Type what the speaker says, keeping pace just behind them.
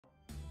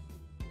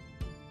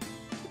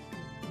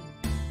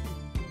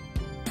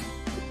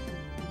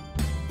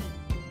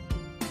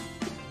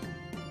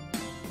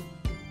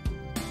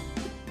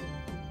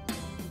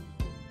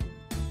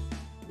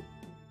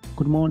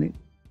Good morning.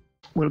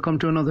 Welcome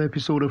to another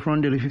episode of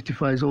Rondelle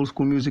 55's Old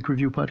School Music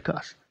Review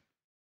Podcast.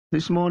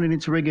 This morning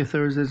it's Reggae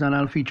Thursdays and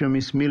I'll feature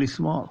Miss Millie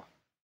Small.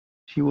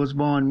 She was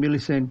born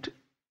Millicent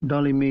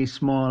Dolly Mae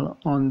Small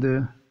on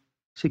the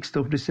 6th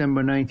of December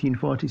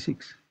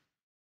 1946.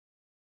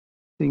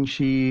 I think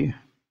she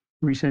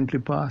recently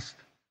passed.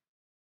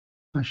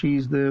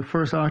 She's the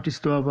first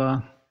artist to have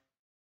a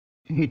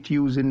hit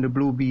using the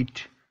blue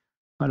beat,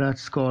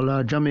 that's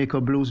called Jamaica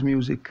blues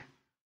music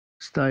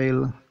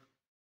style,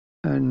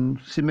 and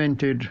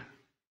cemented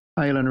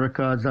Island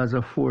Records as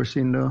a force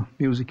in the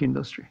music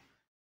industry.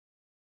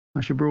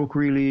 And she broke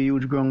really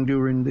huge ground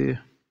during the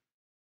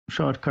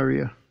short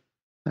career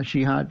that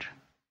she had.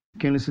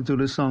 You can listen to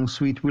the song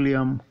Sweet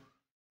William,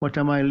 What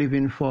Am I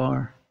Living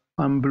For,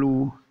 I'm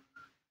Blue,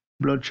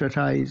 Bloodshot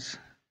Eyes,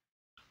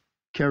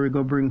 Carry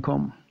Go Bring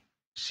Come,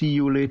 See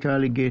You Later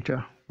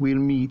Alligator, We'll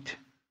Meet,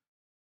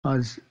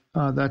 as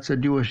that's a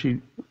duo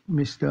she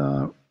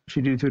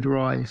did it with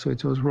Roy, so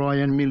it was Roy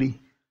and Millie.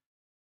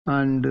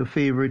 And the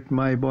favorite,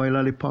 My Boy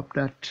Lollipop,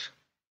 that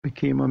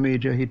became a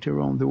major hit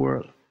around the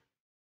world.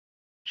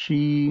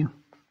 She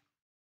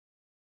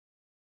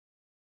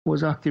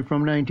was active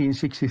from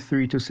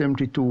 1963 to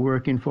 72,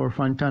 working for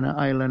Fontana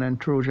Island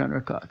and Trojan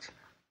Records.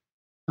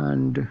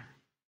 And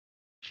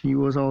she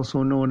was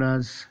also known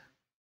as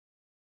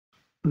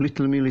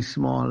Little Millie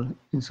Small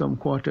in some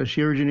quarters.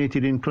 She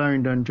originated in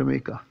Clarendon,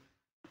 Jamaica.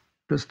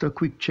 Just a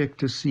quick check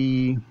to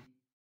see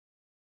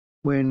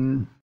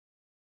when.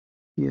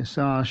 Yes,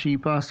 she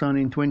passed on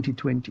in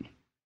 2020.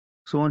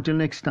 So until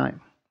next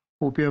time,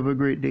 hope you have a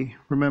great day.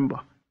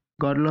 Remember,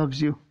 God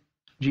loves you.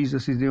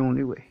 Jesus is the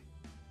only way.